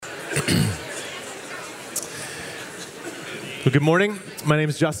Well, good morning. My name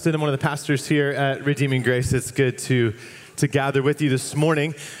is Justin. I'm one of the pastors here at Redeeming Grace. It's good to gather with you this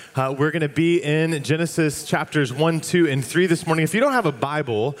morning. We're going to be in Genesis chapters 1, 2, and 3 this morning. If you don't have a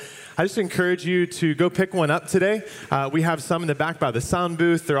Bible, I just encourage you to go pick one up today. We have some in the back by the sound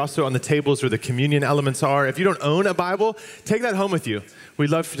booth. They're also on the tables where the communion elements are. If you don't own a Bible, take that home with you. We'd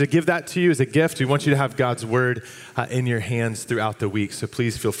love to give that to you as a gift. We want you to have God's word in your hands throughout the week, so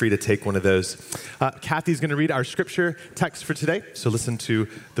please feel free to take one of those. Kathy's going to read our scripture text for today, so listen to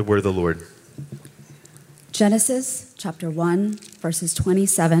the word of the Lord. Genesis chapter 1, verses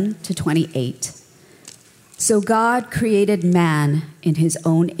 27 to 28. So God created man in his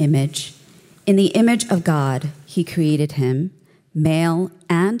own image. In the image of God, he created him. Male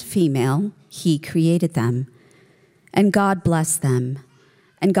and female, he created them. And God blessed them.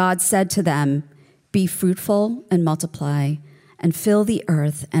 And God said to them, "Be fruitful and multiply, and fill the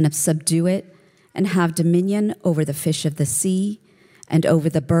earth and subdue it, and have dominion over the fish of the sea, and over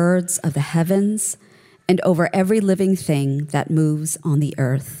the birds of the heavens, and over every living thing that moves on the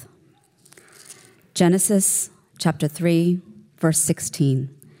earth." Genesis chapter 3, verse 16.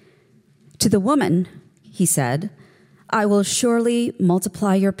 To the woman, he said, "I will surely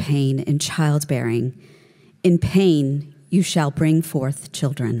multiply your pain in childbearing. In pain you shall bring forth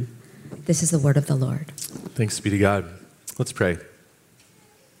children." This is the word of the Lord. Thanks be to God. Let's pray.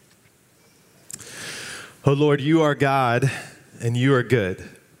 Oh Lord, you are God and you are good.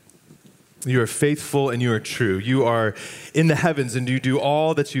 You are faithful and you are true. You are in the heavens and you do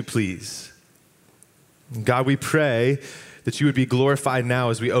all that you please. God, we pray that you would be glorified now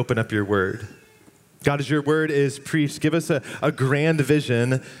as we open up your word. God, as your word is preached, give us a grand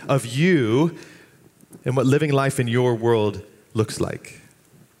vision of you and what living life in your world looks like.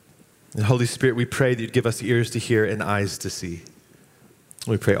 And Holy Spirit, we pray that you'd give us ears to hear and eyes to see.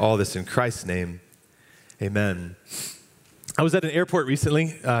 We pray all this in Christ's name. Amen. I was at an airport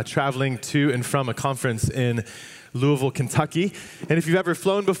recently, traveling to and from a conference in Louisville, Kentucky. And if you've ever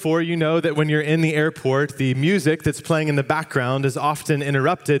flown before, you know that when you're in the airport, the music that's playing in the background is often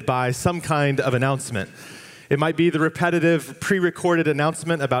interrupted by some kind of announcement. It might be the repetitive, pre-recorded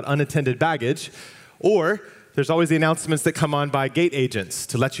announcement about unattended baggage, or there's always the announcements that come on by gate agents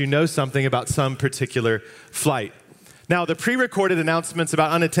to let you know something about some particular flight. Now, the pre-recorded announcements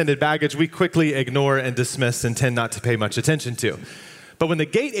about unattended baggage, we quickly ignore and dismiss and tend not to pay much attention to. But when the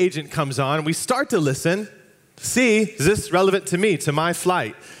gate agent comes on, we start to listen, see, is this relevant to me, to my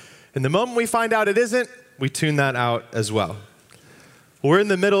flight? And the moment we find out it isn't, we tune that out as well. We're in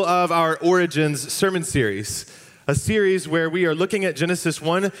the middle of our Origins sermon series, a series where we are looking at Genesis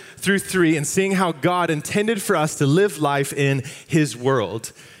 1 through 3 and seeing how God intended for us to live life in his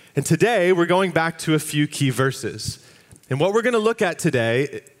world. And today, we're going back to a few key verses. And what we're going to look at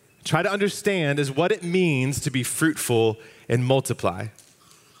today, try to understand, is what it means to be fruitful and multiply.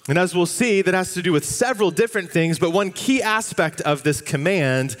 And as we'll see, that has to do with several different things, but one key aspect of this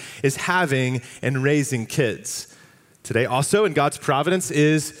command is having and raising kids. Today also, in God's providence,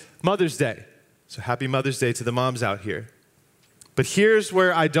 is Mother's Day. So happy Mother's Day to the moms out here. But here's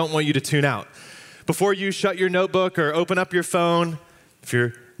where I don't want you to tune out. Before you shut your notebook or open up your phone, if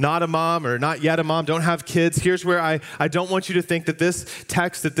you're not a mom or not yet a mom, don't have kids, here's where I don't want you to think that this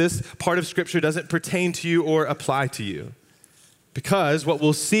text, that this part of Scripture doesn't pertain to you or apply to you. Because what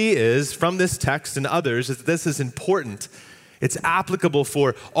we'll see is, from this text and others, is that this is important. It's applicable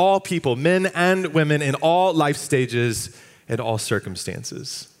for all people, men and women, in all life stages and all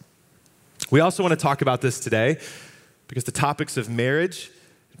circumstances. We also want to talk about this today because the topics of marriage,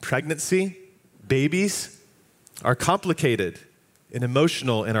 pregnancy, babies are complicated and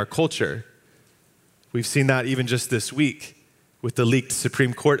emotional in our culture. We've seen that even just this week with the leaked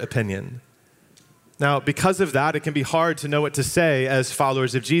Supreme Court opinion. Now, because of that, it can be hard to know what to say as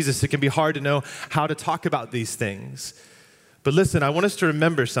followers of Jesus. It can be hard to know how to talk about these things. But listen, I want us to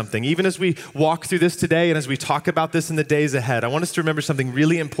remember something. Even as we walk through this today and as we talk about this in the days ahead, I want us to remember something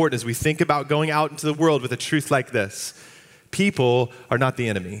really important as we think about going out into the world with a truth like this. People are not the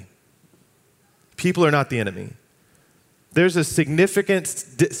enemy. People are not the enemy. There's a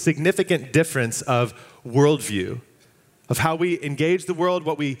significant difference of worldview, of how we engage the world,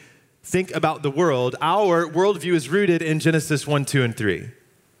 what we think about the world. Our worldview is rooted in Genesis 1, 2, and 3.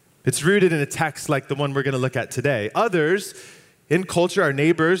 It's rooted in a text like the one we're going to look at today. Others in culture, our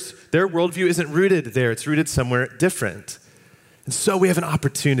neighbors, their worldview isn't rooted there. It's rooted somewhere different. And so we have an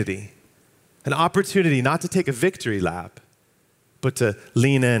opportunity not to take a victory lap, but to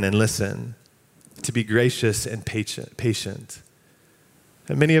lean in and listen, to be gracious and patient.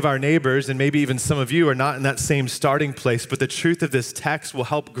 And many of our neighbors, and maybe even some of you, are not in that same starting place, but the truth of this text will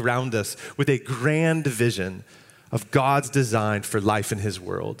help ground us with a grand vision of God's design for life in his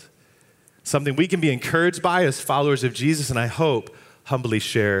world. Something we can be encouraged by as followers of Jesus, and I hope humbly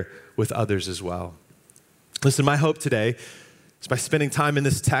share with others as well. Listen, my hope today is by spending time in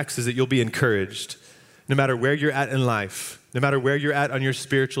this text is that you'll be encouraged, no matter where you're at in life, no matter where you're at on your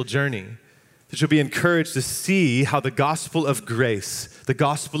spiritual journey, that you'll be encouraged to see how the gospel of grace, the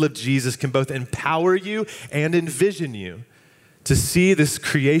gospel of Jesus, can both empower you and envision you to see this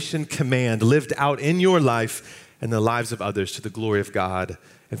creation command lived out in your life and the lives of others to the glory of God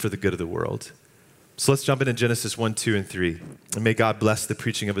and for the good of the world. So let's jump into Genesis 1, 2, and 3. And may God bless the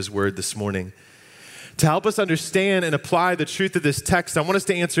preaching of his word this morning. To help us understand and apply the truth of this text, I want us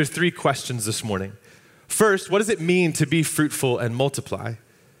to answer 3 questions this morning. First, what does it mean to be fruitful and multiply?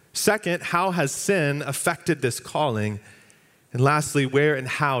 Second, how has sin affected this calling? And lastly, where and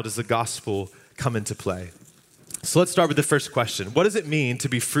how does the gospel come into play? So let's start with the first question. What does it mean to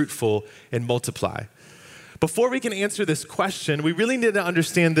be fruitful and multiply? Before we can answer this question, we really need to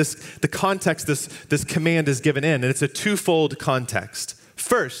understand the context this command is given in, and it's a twofold context.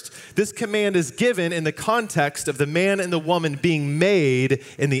 First, this command is given in the context of the man and the woman being made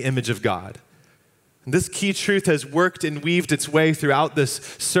in the image of God. And this key truth has worked and weaved its way throughout this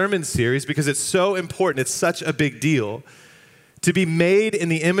sermon series because it's so important. It's such a big deal. To be made in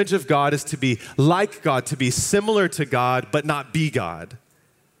the image of God is to be like God, to be similar to God, but not be God.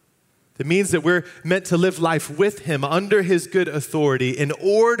 It means that we're meant to live life with him under his good authority in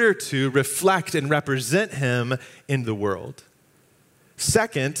order to reflect and represent him in the world.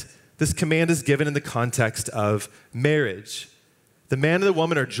 Second, this command is given in the context of marriage. The man and the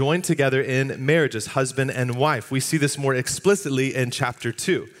woman are joined together in marriage as husband and wife. We see this more explicitly in chapter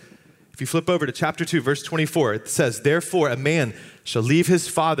 2. If you flip over to chapter 2, verse 24, it says, "Therefore a man shall leave his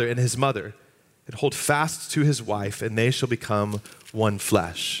father and his mother and hold fast to his wife, and they shall become one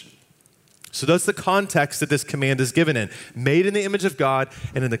flesh." So that's the context that this command is given in, made in the image of God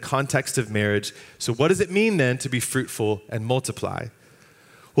and in the context of marriage. So what does it mean then to be fruitful and multiply?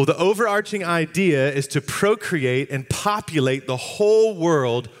 Well, the overarching idea is to procreate and populate the whole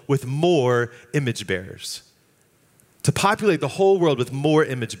world with more image bearers. To populate the whole world with more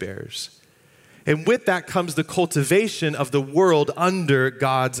image bearers. And with that comes the cultivation of the world under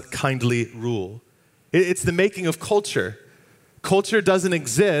God's kindly rule. It's the making of culture. Culture doesn't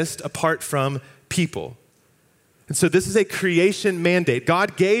exist apart from people. And so this is a creation mandate.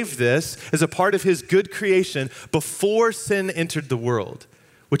 God gave this as a part of his good creation before sin entered the world,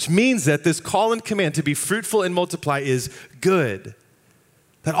 which means that this call and command to be fruitful and multiply is good.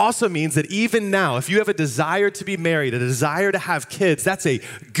 That also means that even now, if you have a desire to be married, a desire to have kids, that's a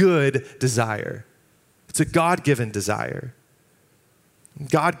good desire. It's a God-given desire.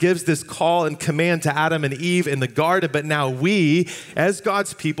 God gives this call and command to Adam and Eve in the garden, but now we, as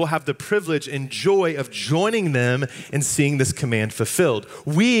God's people, have the privilege and joy of joining them in seeing this command fulfilled.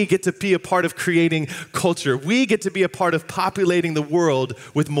 We get to be a part of creating culture. We get to be a part of populating the world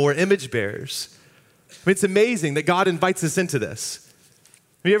with more image bearers. I mean, it's amazing that God invites us into this.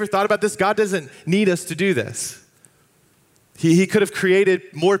 Have you ever thought about this? God doesn't need us to do this. He could have created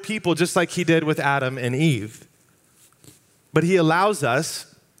more people just like he did with Adam and Eve. But he allows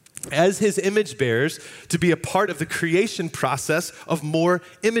us, as his image bearers, to be a part of the creation process of more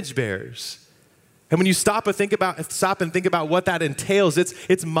image bearers. And when you stop and think about what that entails,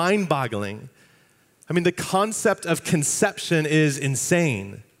 it's mind-boggling. I mean, the concept of conception is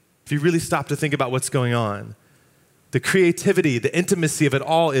insane if you really stop to think about what's going on. The creativity, the intimacy of it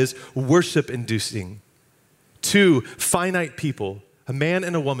all is worship-inducing. 2 finite people, a man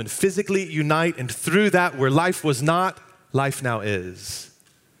and a woman, physically unite, and through that, where life was not, life now is.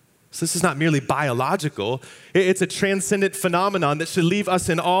 So this is not merely biological. It's a transcendent phenomenon that should leave us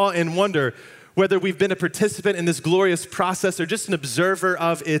in awe and wonder whether we've been a participant in this glorious process or just an observer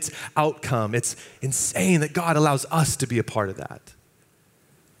of its outcome. It's insane that God allows us to be a part of that.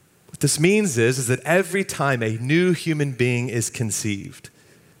 What this means is that every time a new human being is conceived,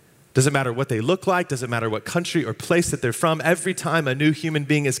 doesn't matter what they look like, doesn't matter what country or place that they're from, every time a new human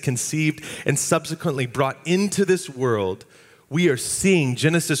being is conceived and subsequently brought into this world, we are seeing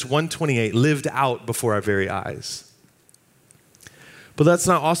Genesis 1:28 lived out before our very eyes. But let's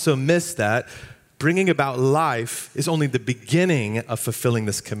not also miss that bringing about life is only the beginning of fulfilling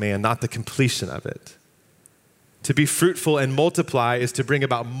this command, not the completion of it. To be fruitful and multiply is to bring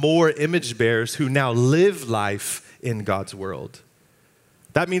about more image bearers who now live life in God's world.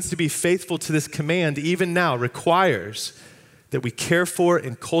 That means to be faithful to this command even now requires that we care for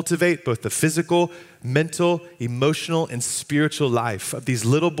and cultivate both the physical, mental, emotional, and spiritual life of these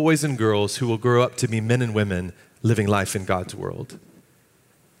little boys and girls who will grow up to be men and women living life in God's world.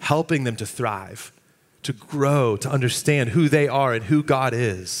 Helping them to thrive, to grow, to understand who they are and who God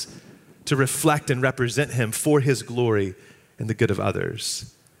is, to reflect and represent him for his glory and the good of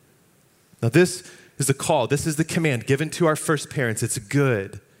others. Now this is the call, this is the command given to our first parents. It's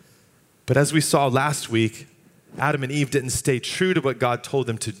good. But as we saw last week, Adam and Eve didn't stay true to what God told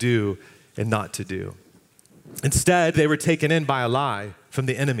them to do and not to do. Instead, they were taken in by a lie from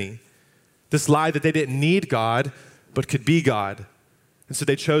the enemy. This lie that they didn't need God, but could be God. And so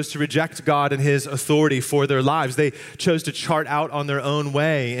they chose to reject God and his authority for their lives. They chose to chart out on their own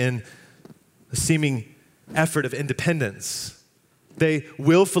way in a seeming effort of independence. They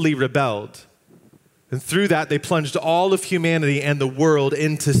willfully rebelled. And through that, they plunged all of humanity and the world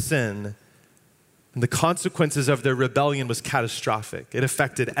into sin. And the consequences of their rebellion was catastrophic. It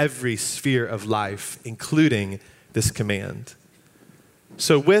affected every sphere of life, including this command.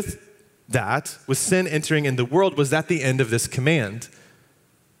 So with sin entering in the world, was that the end of this command?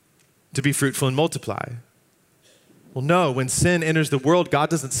 To be fruitful and multiply? Well, no. When sin enters the world, God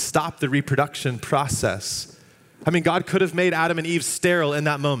doesn't stop the reproduction process. I mean, God could have made Adam and Eve sterile in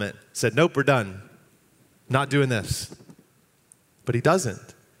that moment. Said, nope, we're done. Not doing this. But he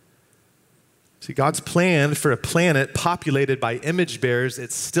doesn't. See, God's plan for a planet populated by image bearers,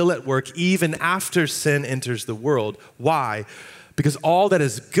 it's still at work even after sin enters the world. Why? Because all that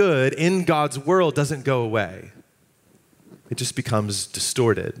is good in God's world doesn't go away. It just becomes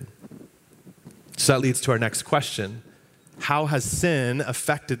distorted. So that leads to our next question. How has sin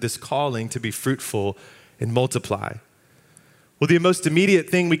affected this calling to be fruitful and multiply? Well, the most immediate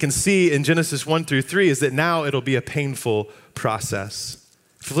thing we can see in Genesis 1-3 is that now it'll be a painful process.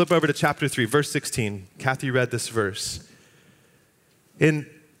 If you flip over to chapter 3, verse 16, Kathy read this verse. In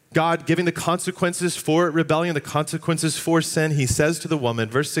God giving the consequences for rebellion, the consequences for sin, he says to the woman,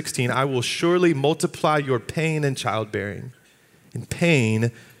 verse 16, I will surely multiply your pain in childbearing. In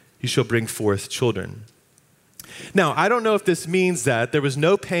pain, you shall bring forth children. Now, I don't know if this means that there was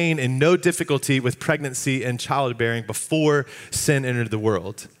no pain and no difficulty with pregnancy and childbearing before sin entered the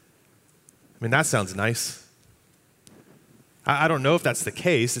world. I mean, that sounds nice. I don't know if that's the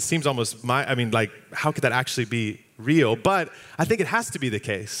case. It seems almost, how could that actually be real? But I think it has to be the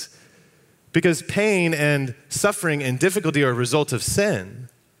case because pain and suffering and difficulty are a result of sin.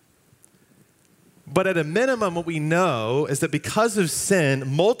 But at a minimum, what we know is that because of sin,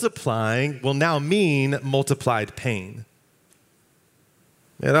 multiplying will now mean multiplied pain.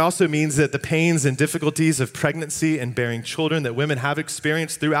 It also means that the pains and difficulties of pregnancy and bearing children that women have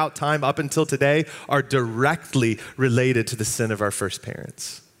experienced throughout time up until today are directly related to the sin of our first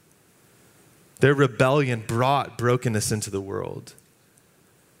parents. Their rebellion brought brokenness into the world.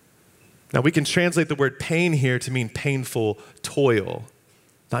 Now, we can translate the word pain here to mean painful toil.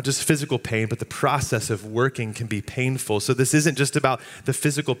 Not just physical pain, but the process of working can be painful. So this isn't just about the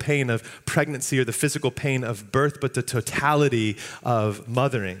physical pain of pregnancy or the physical pain of birth, but the totality of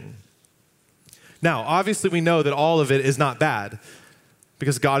mothering. Now, obviously we know that all of it is not bad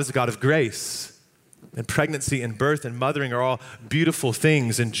because God is a God of grace. And pregnancy and birth and mothering are all beautiful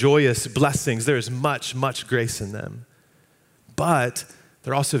things and joyous blessings. There is much, much grace in them. But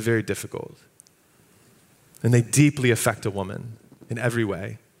they're also very difficult. And they deeply affect a woman in every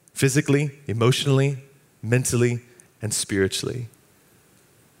way, physically, emotionally, mentally, and spiritually.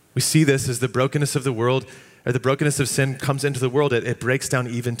 We see this as the brokenness of the world, or the brokenness of sin comes into the world. It breaks down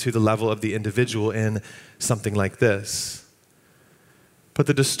even to the level of the individual in something like this. But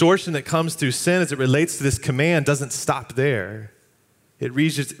the distortion that comes through sin as it relates to this command doesn't stop there. It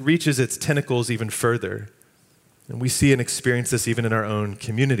reaches its tentacles even further. And we see and experience this even in our own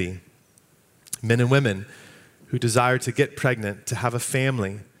community. Men and women who desire to get pregnant, to have a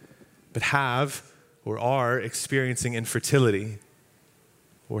family, but have or are experiencing infertility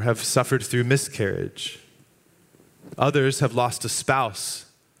or have suffered through miscarriage. Others have lost a spouse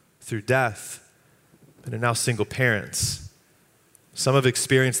through death and are now single parents. Some have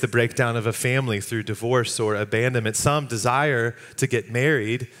experienced the breakdown of a family through divorce or abandonment. Some desire to get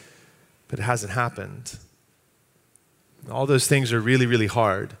married, but it hasn't happened. All those things are really, really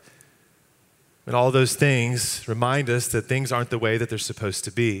hard. And all those things remind us that things aren't the way that they're supposed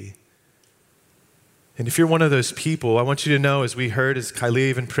to be. And if you're one of those people, I want you to know, as we heard, as Kylie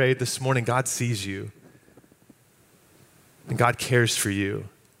even prayed this morning, God sees you. And God cares for you.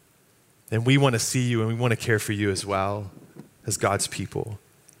 And we want to see you and we want to care for you as well as God's people.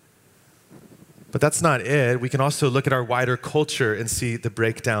 But that's not it. We can also look at our wider culture and see the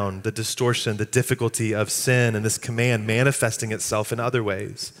breakdown, the distortion, the difficulty of sin and this command manifesting itself in other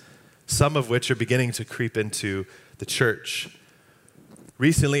ways, some of which are beginning to creep into the church.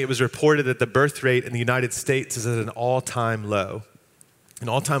 Recently, it was reported that the birth rate in the United States is at an all-time low. An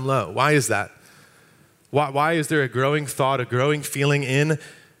all-time low. Why is that? Why is there a growing thought, a growing feeling and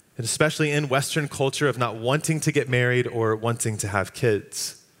especially in Western culture, of not wanting to get married or wanting to have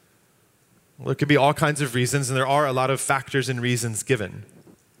kids? Well, there could be all kinds of reasons, and there are a lot of factors and reasons given.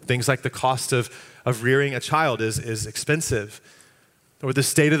 Things like the cost of rearing a child is expensive, or the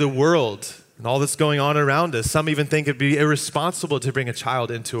state of the world and all that's going on around us. Some even think it'd be irresponsible to bring a child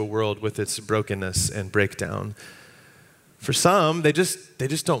into a world with its brokenness and breakdown. For some, they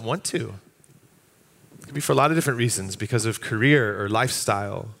just don't want to. It could be for a lot of different reasons, because of career or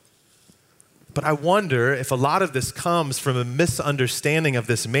lifestyle. But I wonder if a lot of this comes from a misunderstanding of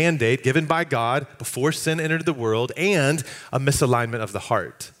this mandate given by God before sin entered the world, and a misalignment of the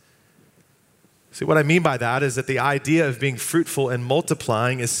heart. See, what I mean by that is that the idea of being fruitful and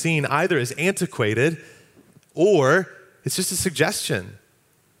multiplying is seen either as antiquated, or it's just a suggestion,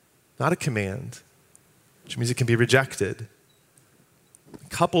 not a command, which means it can be rejected.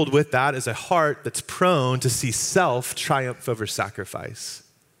 Coupled with that is a heart that's prone to see self triumph over sacrifice.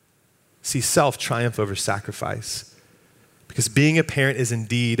 See self triumph over sacrifice. Because being a parent is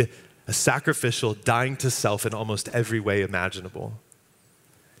indeed a sacrificial dying to self in almost every way imaginable.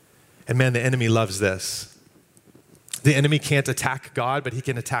 And man, the enemy loves this. The enemy can't attack God, but he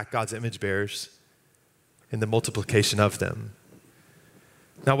can attack God's image bearers and the multiplication of them.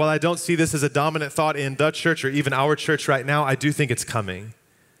 Now, while I don't see this as a dominant thought in the church or even our church right now, I do think it's coming.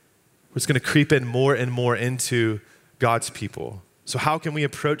 It's going to creep in more and more into God's people. So how can we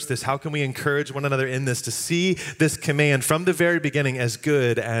approach this? How can we encourage one another in this to see this command from the very beginning as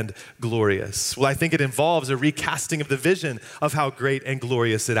good and glorious? Well, I think it involves a recasting of the vision of how great and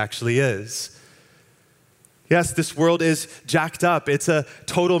glorious it actually is. Yes, this world is jacked up. It's a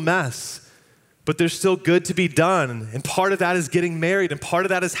total mess. But there's still good to be done. And part of that is getting married, and part of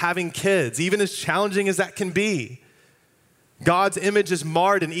that is having kids, even as challenging as that can be. God's image is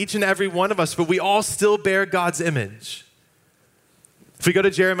marred in each and every one of us, but we all still bear God's image. If we go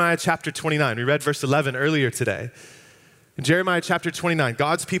to Jeremiah chapter 29, we read verse 11 earlier today. In Jeremiah chapter 29,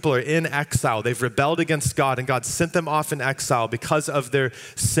 God's people are in exile. They've rebelled against God, and God sent them off in exile because of their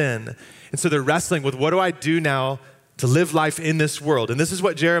sin. And so they're wrestling with, what do I do now to live life in this world? And this is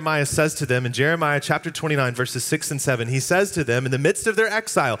what Jeremiah says to them in Jeremiah chapter 29, verses 6 and 7. He says to them, in the midst of their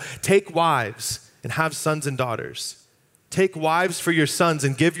exile, take wives and have sons and daughters. Take wives for your sons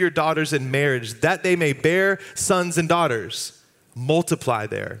and give your daughters in marriage, that they may bear sons and daughters. Multiply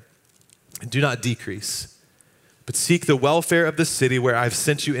there and do not decrease, but seek the welfare of the city where I've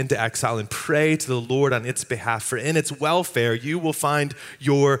sent you into exile, and pray to the Lord on its behalf, for in its welfare you will find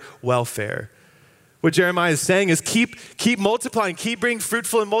your welfare. What Jeremiah is saying is keep multiplying, keep being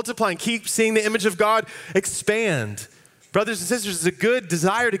fruitful and multiplying, keep seeing the image of God expand. Brothers and sisters, it's a good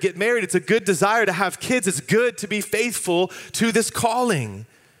desire to get married. It's a good desire to have kids. It's good to be faithful to this calling.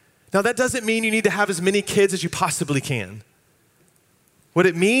 Now, that doesn't mean you need to have as many kids as you possibly can. What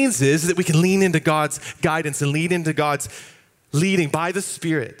it means is that we can lean into God's guidance and lean into God's leading by the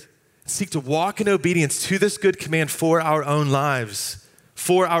Spirit. Seek to walk in obedience to this good command for our own lives,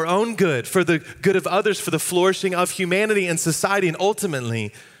 for our own good, for the good of others, for the flourishing of humanity and society, and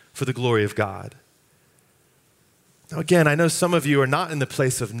ultimately for the glory of God. Now again, I know some of you are not in the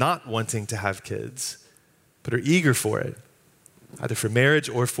place of not wanting to have kids, but are eager for it, either for marriage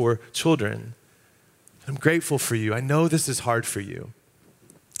or for children. I'm grateful for you. I know this is hard for you.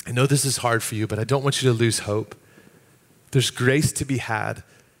 But I don't want you to lose hope. There's grace to be had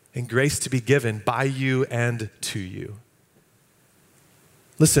and grace to be given by you and to you.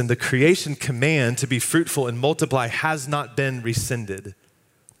 Listen, the creation command to be fruitful and multiply has not been rescinded,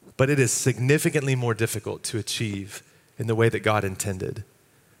 but it is significantly more difficult to achieve in the way that God intended.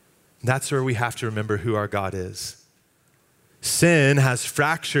 And that's where we have to remember who our God is. Sin has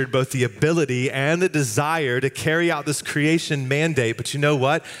fractured both the ability and the desire to carry out this creation mandate, but you know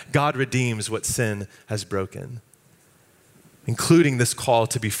what? God redeems what sin has broken, including this call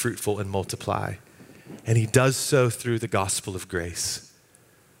to be fruitful and multiply. And he does so through the gospel of grace.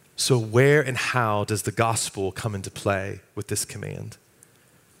 So where and how does the gospel come into play with this command?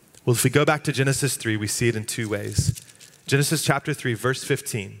 Well, if we go back to Genesis 3, we see it in two ways. Genesis chapter 3, verse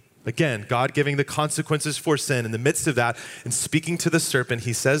 15. Again, God giving the consequences for sin. In the midst of that, and speaking to the serpent,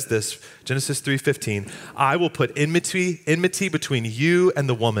 he says this, Genesis 3:15, I will put enmity between you and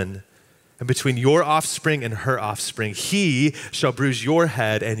the woman, and between your offspring and her offspring. He shall bruise your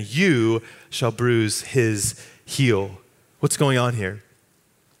head, and you shall bruise his heel. What's going on here?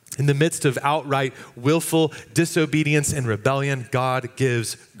 In the midst of outright willful disobedience and rebellion, God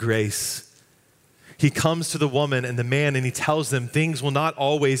gives grace. He comes to the woman and the man and he tells them things will not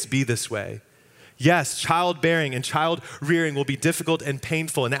always be this way. Yes, childbearing and child rearing will be difficult and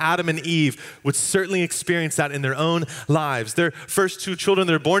painful, and Adam and Eve would certainly experience that in their own lives. Their first two children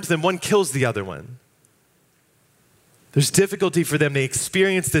that are born to them, one kills the other one. There's difficulty for them. They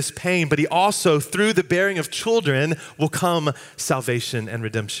experience this pain, but he also, through the bearing of children, will come salvation and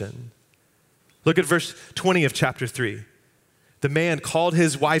redemption. Look at verse 20 of chapter 3. The man called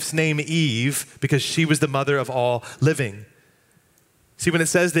his wife's name Eve because she was the mother of all living. See, when it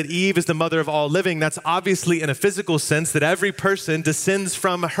says that Eve is the mother of all living, that's obviously in a physical sense that every person descends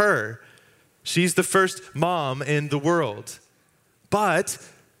from her. She's the first mom in the world. But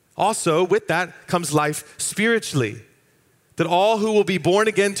also with that comes life spiritually. That all who will be born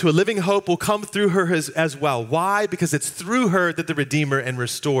again to a living hope will come through her as well. Why? Because it's through her that the Redeemer and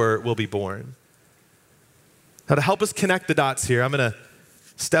Restorer will be born. Now, to help us connect the dots here, I'm going to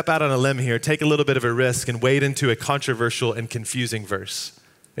step out on a limb here, take a little bit of a risk, and wade into a controversial and confusing verse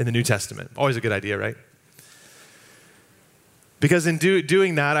in the New Testament. Always a good idea, right? Because in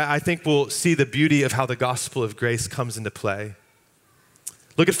doing that, I think we'll see the beauty of how the gospel of grace comes into play.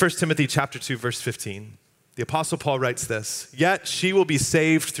 Look at 1 Timothy chapter 2, verse 15. The Apostle Paul writes this, "Yet she will be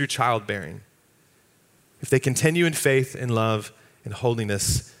saved through childbearing, if they continue in faith, in love, in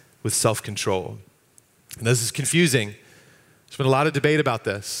holiness, with self-control." And this is confusing. There's been a lot of debate about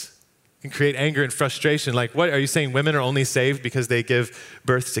this. It can create anger and frustration. Like, what, are you saying women are only saved because they give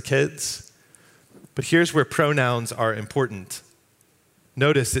birth to kids? But here's where pronouns are important.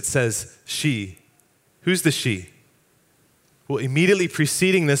 Notice it says she. Who's the she? Well, immediately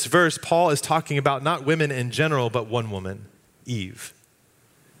preceding this verse, Paul is talking about not women in general, but one woman, Eve.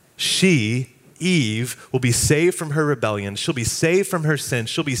 She, Eve, will be saved from her rebellion. She'll be saved from her sin.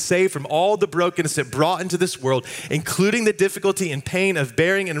 She'll be saved from all the brokenness it brought into this world, including the difficulty and pain of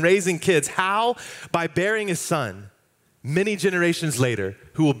bearing and raising kids. How? By bearing a son, many generations later,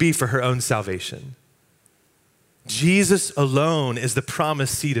 who will be for her own salvation. Jesus alone is the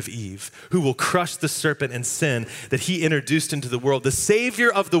promised seed of Eve, who will crush the serpent and sin that he introduced into the world. The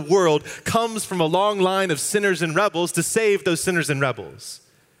Savior of the world comes from a long line of sinners and rebels to save those sinners and rebels.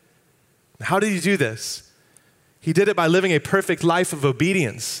 How did he do this? He did it by living a perfect life of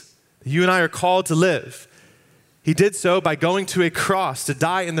obedience that you and I are called to live. He did so by going to a cross to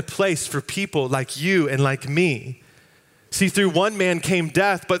die in the place for people like you and like me. See, through one man came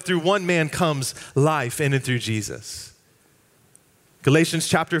death, but through one man comes life, in and through Jesus. Galatians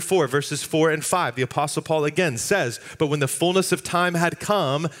chapter 4, verses 4 and 5, the Apostle Paul again says, "But when the fullness of time had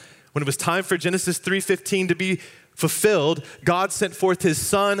come, when it was time for Genesis 3:15 to be fulfilled, God sent forth his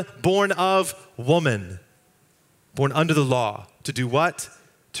son, born of woman, born under the law, to do what?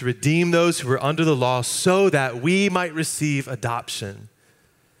 To redeem those who were under the law so that we might receive adoption."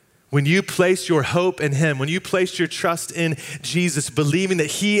 When you place your hope in him, when you place your trust in Jesus, believing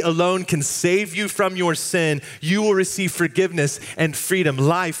that he alone can save you from your sin, you will receive forgiveness and freedom,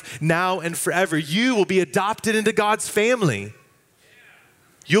 life now and forever. You will be adopted into God's family.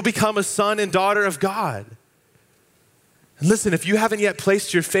 You'll become a son and daughter of God. And listen, if you haven't yet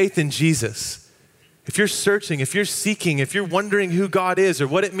placed your faith in Jesus, if you're searching, if you're seeking, if you're wondering who God is or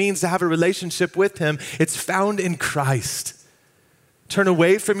what it means to have a relationship with him, it's found in Christ. Turn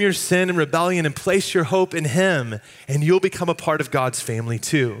away from your sin and rebellion and place your hope in him, and you'll become a part of God's family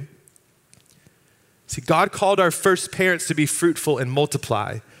too. See, God called our first parents to be fruitful and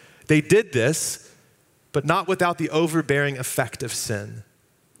multiply. They did this, but not without the overbearing effect of sin.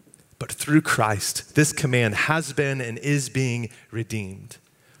 But through Christ, this command has been and is being redeemed.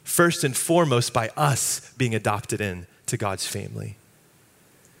 First and foremost by us being adopted into God's family.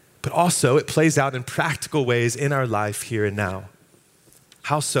 But also it plays out in practical ways in our life here and now.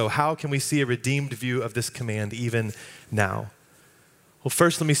 How so? How can we see a redeemed view of this command even now? Well,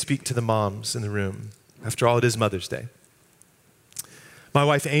 first let me speak to the moms in the room. After all, it is Mother's Day. My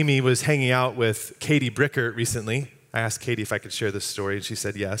wife Amy was hanging out with Katie Bricker recently. I asked Katie if I could share this story, and she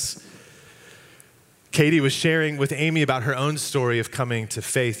said yes. Katie was sharing with Amy about her own story of coming to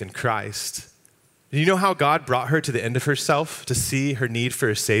faith in Christ. Do you know how God brought her to the end of herself to see her need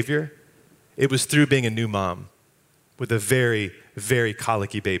for a Savior? It was through being a new mom with a very, very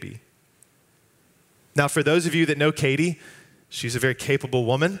colicky baby. Now, for those of you that know Katie, she's a very capable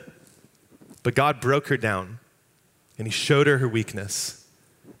woman, but God broke her down and he showed her her weakness,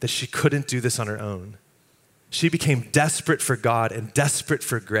 that she couldn't do this on her own. She became desperate for God and desperate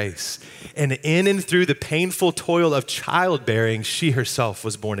for grace. And in and through the painful toil of childbearing, she herself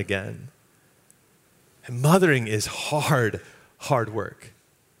was born again. And mothering is hard, hard work.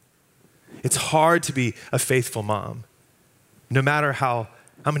 It's hard to be a faithful mom, no matter how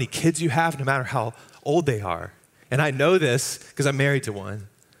many kids you have, no matter how old they are. And I know this because I'm married to one.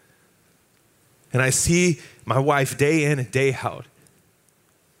 And I see my wife day in and day out.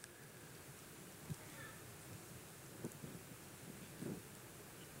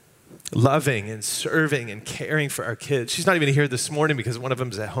 Loving and serving and caring for our kids. She's not even here this morning because one of them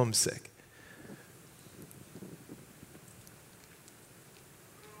is at home sick.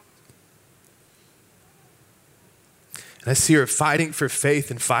 And I see her fighting for faith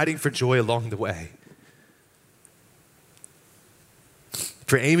and fighting for joy along the way.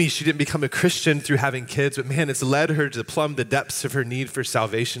 For Amy, she didn't become a Christian through having kids, but man, it's led her to plumb the depths of her need for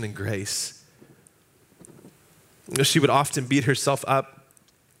salvation and grace. She would often beat herself up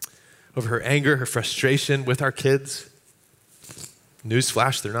over her anger, her frustration with our kids.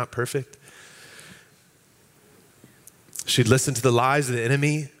 Newsflash, they're not perfect. She'd listen to the lies of the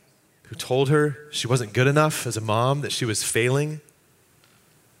enemy who told her she wasn't good enough as a mom, that she was failing.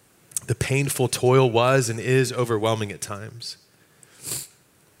 The painful toil was and is overwhelming at times.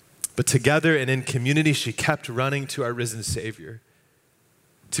 But together and in community, she kept running to our risen Savior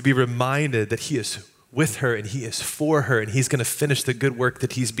to be reminded that He is with her and He is for her and He's going to finish the good work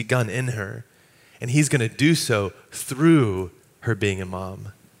that He's begun in her. And He's going to do so through her being a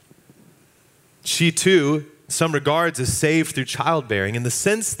mom. She too, in some regards, is saved through childbearing in the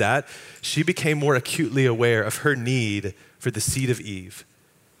sense that she became more acutely aware of her need for the seed of Eve,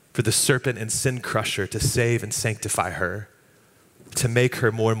 for the serpent and sin crusher to save and sanctify her, to make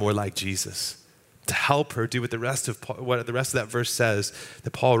her more and more like Jesus, to help her do what the rest of that verse says,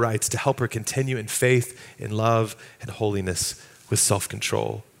 that Paul writes, to help her continue in faith, in love, and holiness with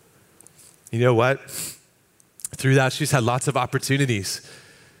self-control. You know what? Through that, she's had lots of opportunities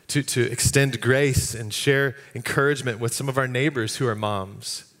to extend grace and share encouragement with some of our neighbors who are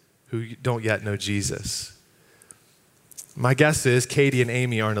moms who don't yet know Jesus. My guess is Katie and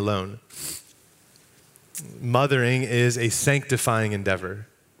Amy aren't alone. Mothering is a sanctifying endeavor.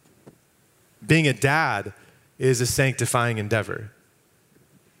 Being a dad is a sanctifying endeavor.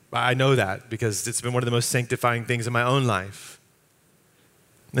 I know that because it's been one of the most sanctifying things in my own life.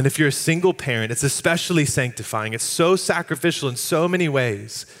 And if you're a single parent, it's especially sanctifying. It's so sacrificial in so many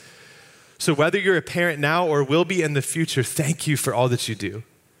ways. So whether you're a parent now or will be in the future, thank you for all that you do.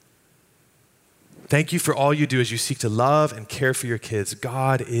 Thank you for all you do as you seek to love and care for your kids.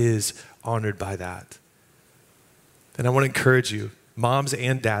 God is honored by that. And I want to encourage you, moms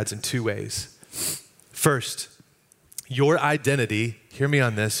and dads, in two ways. First, your identity, hear me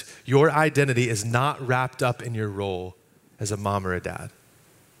on this, your identity is not wrapped up in your role as a mom or a dad.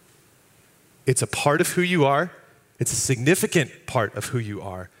 It's a part of who you are. It's a significant part of who you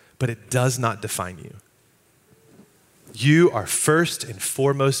are, but it does not define you. You are first and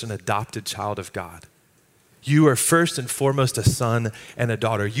foremost an adopted child of God. You are first and foremost a son and a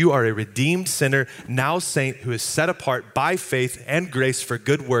daughter. You are a redeemed sinner, now saint, who is set apart by faith and grace for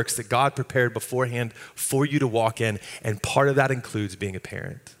good works that God prepared beforehand for you to walk in. And part of that includes being a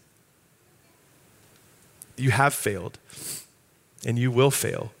parent. You have failed, and you will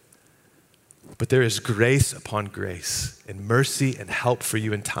fail. But there is grace upon grace and mercy and help for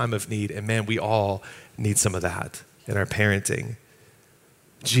you in time of need. And man, we all need some of that in our parenting.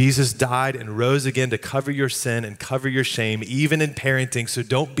 Jesus died and rose again to cover your sin and cover your shame, even in parenting, so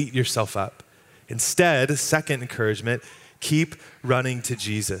don't beat yourself up. Instead, second encouragement, keep running to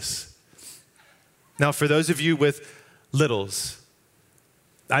Jesus. Now, for those of you with littles,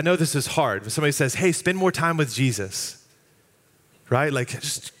 I know this is hard. When somebody says, hey, spend more time with Jesus, right? Like,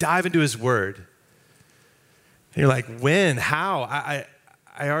 just dive into His Word. And you're like, when? How? I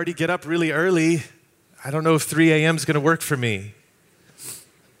already get up really early. I don't know if 3 a.m. is going to work for me.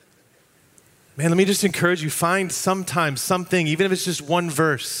 Man, let me just encourage you, find sometimes something, even if it's just one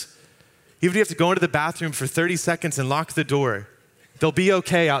verse. Even if you have to go into the bathroom for 30 seconds and lock the door, they'll be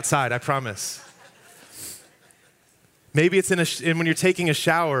okay outside, I promise. Maybe it's in when you're taking a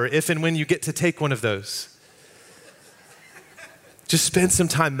shower, if and when you get to take one of those. Just spend some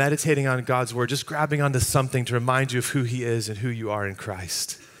time meditating on God's Word, just grabbing onto something to remind you of who He is and who you are in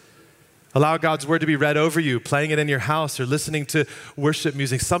Christ. Allow God's Word to be read over you, playing it in your house or listening to worship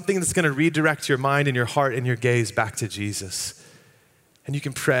music, something that's going to redirect your mind and your heart and your gaze back to Jesus. And you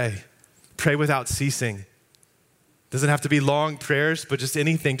can pray without ceasing. Doesn't have to be long prayers, but just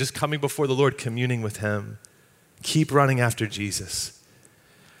anything, just coming before the Lord, communing with Him. Keep running after Jesus.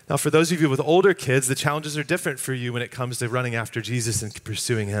 Now, for those of you with older kids, the challenges are different for you when it comes to running after Jesus and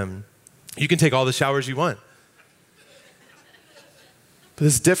pursuing him. You can take all the showers you want. But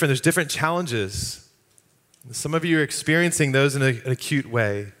it's different. There's different challenges. Some of you are experiencing those in an acute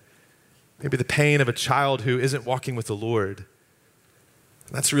way. Maybe the pain of a child who isn't walking with the Lord.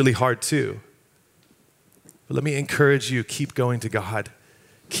 That's really hard too. But let me encourage you, keep going to God.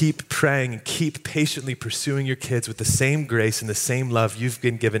 Keep praying and keep patiently pursuing your kids with the same grace and the same love you've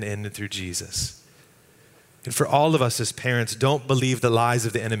been given in and through Jesus. And for all of us as parents, don't believe the lies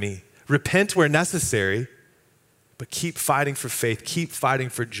of the enemy. Repent where necessary, but keep fighting for faith. Keep fighting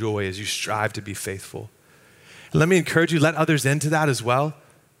for joy as you strive to be faithful. And let me encourage you, let others into that as well.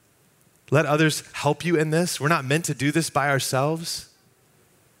 Let others help you in this. We're not meant to do this by ourselves.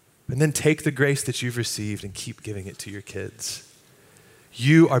 And then take the grace that you've received and keep giving it to your kids.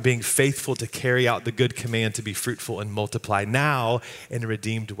 You are being faithful to carry out the good command to be fruitful and multiply now in a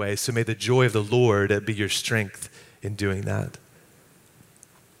redeemed way. So may the joy of the Lord be your strength in doing that.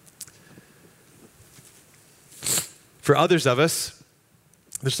 For others of us,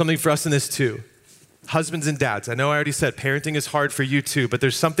 there's something for us in this too. Husbands and dads, I know I already said parenting is hard for you too, but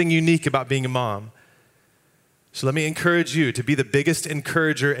there's something unique about being a mom. So let me encourage you to be the biggest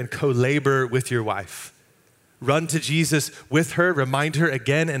encourager and co-laborer with your wife. Run to Jesus with her, remind her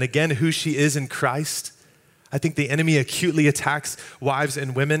again and again who she is in Christ. I think the enemy acutely attacks wives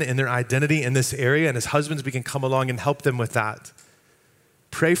and women in their identity in this area, and as husbands, we can come along and help them with that.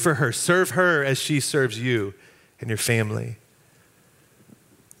 Pray for her, serve her as she serves you and your family.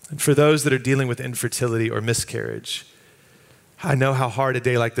 And for those that are dealing with infertility or miscarriage, I know how hard a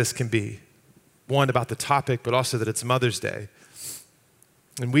day like this can be. One, about the topic, but also that it's Mother's Day.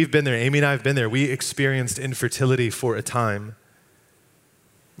 And we've been there, Amy and I have been there. We experienced infertility for a time.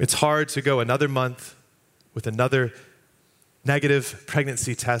 It's hard to go another month with another negative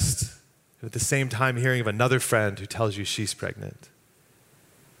pregnancy test, and at the same time hearing of another friend who tells you she's pregnant.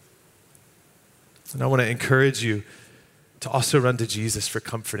 And I want to encourage you to also run to Jesus for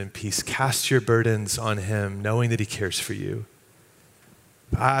comfort and peace. Cast your burdens on him, knowing that he cares for you.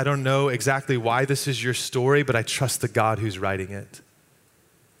 I don't know exactly why this is your story, but I trust the God who's writing it.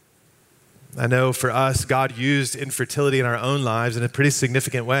 I know for us, God used infertility in our own lives in a pretty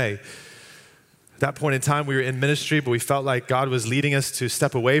significant way. At that point in time, we were in ministry, but we felt like God was leading us to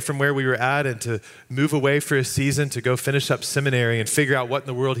step away from where we were at and to move away for a season to go finish up seminary and figure out what in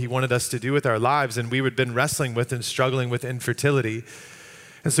the world he wanted us to do with our lives. And we had been wrestling with and struggling with infertility.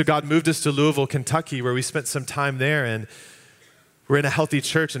 And so God moved us to Louisville, Kentucky, where we spent some time there, and we're in a healthy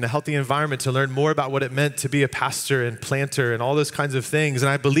church and a healthy environment to learn more about what it meant to be a pastor and planter and all those kinds of things. And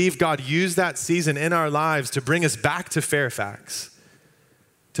I believe God used that season in our lives to bring us back to Fairfax,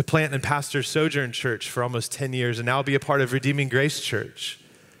 to plant and pastor Sojourn Church for almost 10 years and now be a part of Redeeming Grace Church.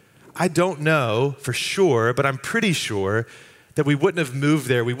 I don't know for sure, but I'm pretty sure that we wouldn't have moved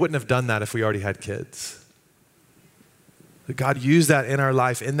there, we wouldn't have done that if we already had kids. But God used that in our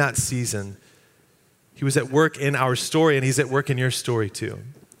life in that season. He was at work in our story, and he's at work in your story too.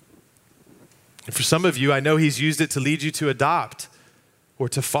 And for some of you, I know he's used it to lead you to adopt or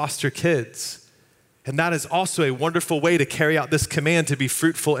to foster kids. And that is also a wonderful way to carry out this command to be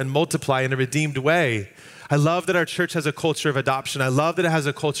fruitful and multiply in a redeemed way. I love that our church has a culture of adoption. I love that it has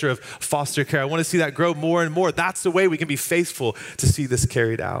a culture of foster care. I want to see that grow more and more. That's the way we can be faithful to see this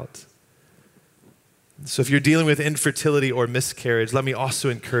carried out. So if you're dealing with infertility or miscarriage, let me also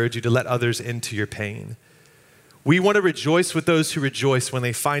encourage you to let others into your pain. We want to rejoice with those who rejoice when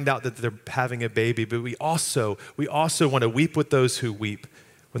they find out that they're having a baby, but we also want to weep with those who weep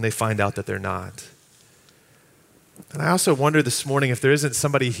when they find out that they're not. And I also wonder this morning if there isn't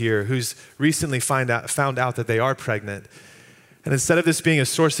somebody here who's recently found out that they are pregnant, and instead of this being a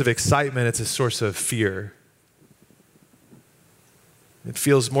source of excitement, it's a source of fear. It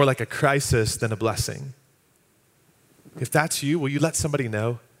feels more like a crisis than a blessing. If that's you, will you let somebody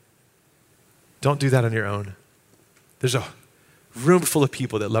know? Don't do that on your own. There's a room full of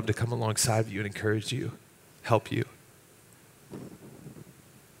people that love to come alongside you and encourage you, help you.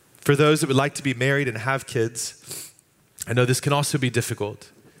 For those that would like to be married and have kids, I know this can also be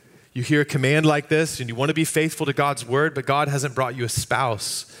difficult. You hear a command like this and you want to be faithful to God's word, but God hasn't brought you a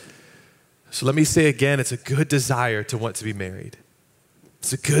spouse. So let me say again, it's a good desire to want to be married.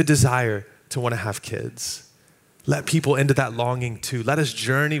 It's a good desire to want to have kids. Let people into that longing too. Let us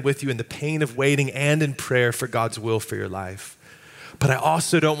journey with you in the pain of waiting and in prayer for God's will for your life. But I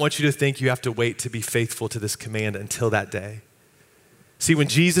also don't want you to think you have to wait to be faithful to this command until that day. See, when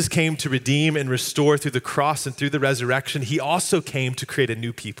Jesus came to redeem and restore through the cross and through the resurrection, he also came to create a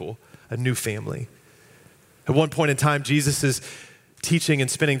new people, a new family. At one point in time, Jesus is teaching and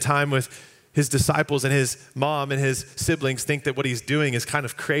spending time with his disciples, and his mom and his siblings think that what he's doing is kind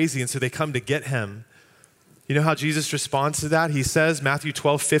of crazy, and so they come to get him. You know how Jesus responds to that? He says, Matthew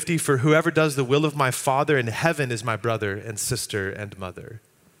 12:50, "For whoever does the will of my Father in heaven is my brother and sister and mother."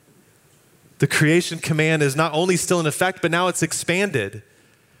 The creation command is not only still in effect, but now it's expanded.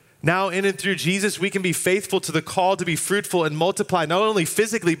 Now in and through Jesus, we can be faithful to the call to be fruitful and multiply, not only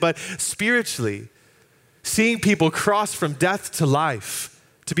physically, but spiritually. Seeing people cross from death to life,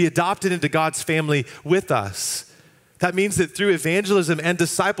 to be adopted into God's family with us. That means that through evangelism and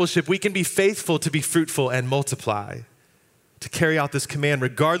discipleship, we can be faithful to be fruitful and multiply, to carry out this command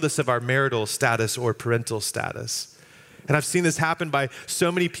regardless of our marital status or parental status. And I've seen this happen by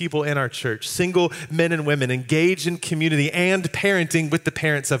so many people in our church, single men and women engaged in community and parenting with the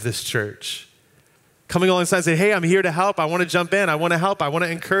parents of this church. Coming alongside and saying, hey, I'm here to help. I want to jump in. I want to help. I want to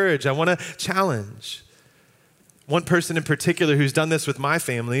encourage. I want to challenge. One person in particular who's done this with my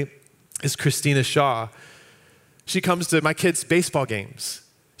family is Christina Shaw. She comes to my kids' baseball games.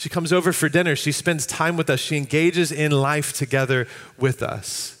 She comes over for dinner. She spends time with us. She engages in life together with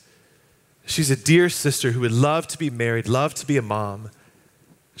us. She's a dear sister who would love to be married, love to be a mom.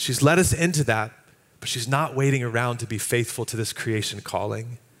 She's led us into that, but she's not waiting around to be faithful to this creation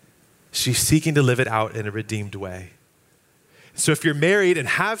calling. She's seeking to live it out in a redeemed way. So if you're married and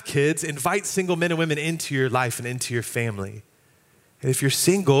have kids, invite single men and women into your life and into your family. And if you're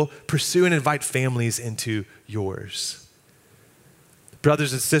single, pursue and invite families into yours.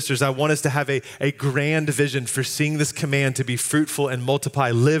 Brothers and sisters, I want us to have a grand vision for seeing this command to be fruitful and multiply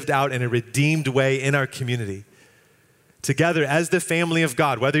lived out in a redeemed way in our community. Together as the family of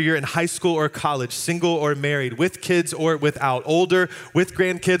God, whether you're in high school or college, single or married, with kids or without, older with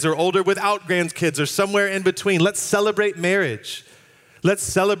grandkids or older without grandkids or somewhere in between, let's celebrate marriage. Let's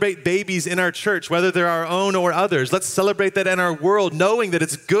celebrate babies in our church, whether they're our own or others. Let's celebrate that in our world, knowing that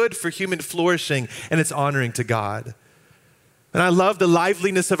it's good for human flourishing and it's honoring to God. And I love the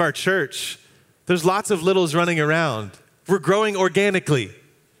liveliness of our church. There's lots of littles running around. We're growing organically.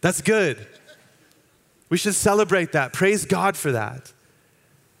 That's good. We should celebrate that. Praise God for that.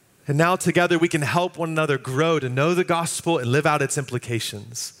 And now together we can help one another grow to know the gospel and live out its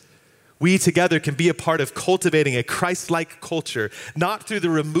implications. We together can be a part of cultivating a Christ-like culture, not through the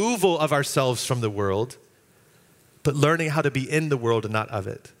removal of ourselves from the world, but learning how to be in the world and not of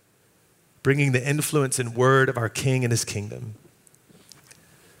it, bringing the influence and word of our King and his kingdom.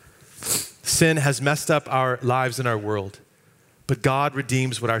 Sin has messed up our lives and our world, but God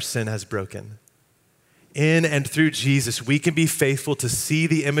redeems what our sin has broken. In and through Jesus, we can be faithful to see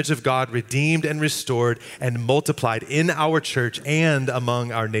the image of God redeemed and restored and multiplied in our church and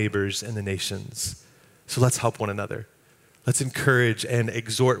among our neighbors and the nations. So let's help one another. Let's encourage and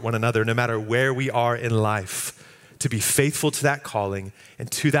exhort one another, no matter where we are in life, to be faithful to that calling and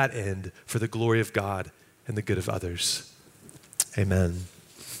to that end for the glory of God and the good of others. Amen.